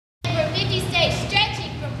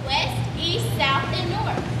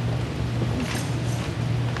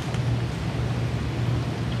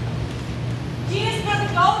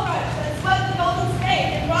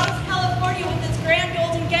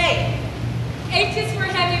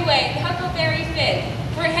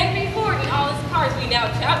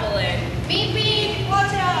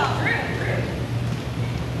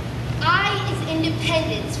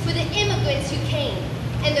independence for the immigrants who came,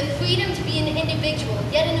 and the freedom to be an individual,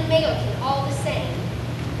 yet an American all the same.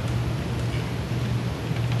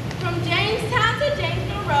 From Jamestown to James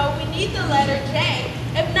Monroe, we need the letter J.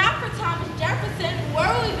 If not for Thomas Jefferson, where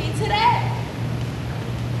would we be today?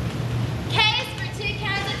 K is for two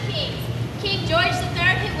kinds of kings. King George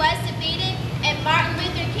III, who was defeated, and Martin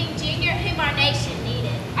Luther King Jr., whom our nation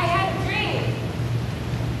needed. I had a dream.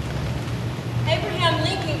 Abraham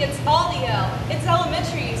Lincoln gets all the L. It's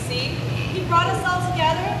elementary, you see. He brought us all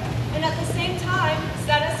together and at the same time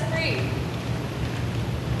set us free.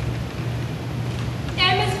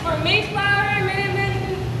 M is for Mayflower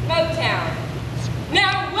and Motown.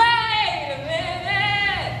 Now wait a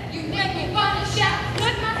minute! You make me want to shout,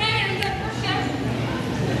 put my hands up for shout.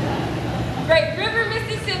 Great River,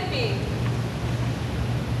 Mississippi.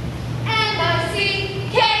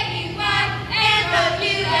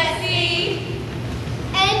 NICKUYMOUSE.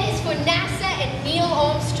 N is for NASA and Neil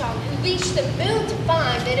Armstrong, who reached the moon to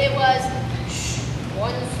find that it was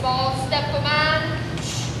one small step for man,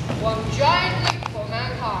 one giant leap for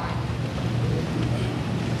mankind.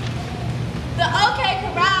 The OK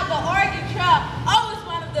Corral, the Oregon Trail, always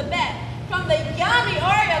one of the best. From the yummy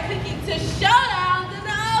Oreo cookie to showdown to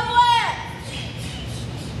the omelette.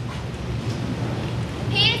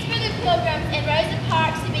 P is for the Pilgrims and Rosa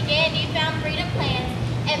Parks who began newfound freedom plans,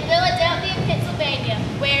 and Philadelphia, Pennsylvania,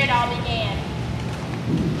 where it all began.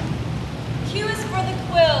 Q is for the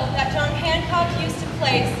quill that John Hancock used to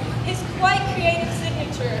place his quite creative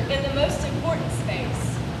signature in the most important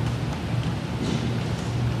space.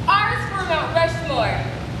 R is for Mount Rushmore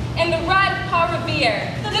and the ride of Paul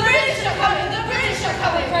Revere. The British are coming, the British are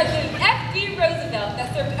coming. President F.D. Roosevelt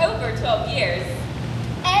that served over 12 years.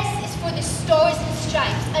 S is for the Stars and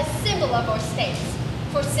Stripes, a symbol of our states.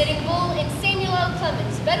 For Sitting Bull and Samuel L.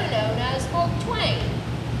 Clemens, better known as Mark Twain.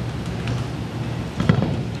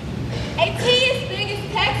 A T is big as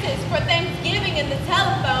Texas for Thanksgiving and the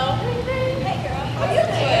telephone. Hey girl, how you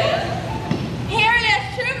doing? Harry S.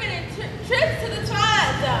 Truman and trips to the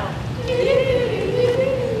Twilight Zone.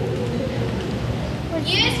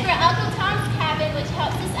 U is for Uncle Tom's Cabin, which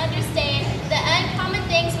helps us understand the uncommon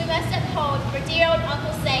things we must uphold for dear old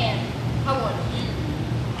Uncle Sam. I want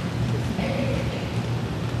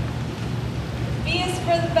V is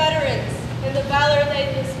for the veterans and the valor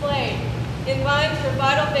they displayed in vying for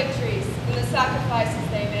vital victories and the sacrifices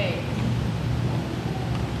they made.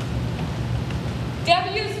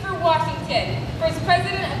 W is for Washington, first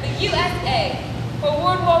president of the USA, for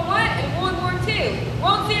World War I and World War II,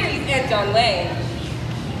 World Series, and John Wayne.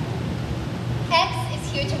 X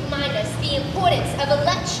is here to remind us the importance of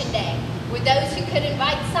Election Day, where those who couldn't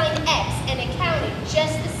vote signed X and it counted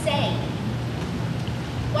just the same.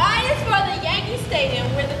 Y is for the Yankee Stadium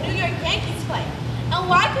where the New York Yankees play. And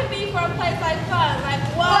Y could be for a place like fun, like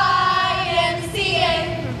YMCA.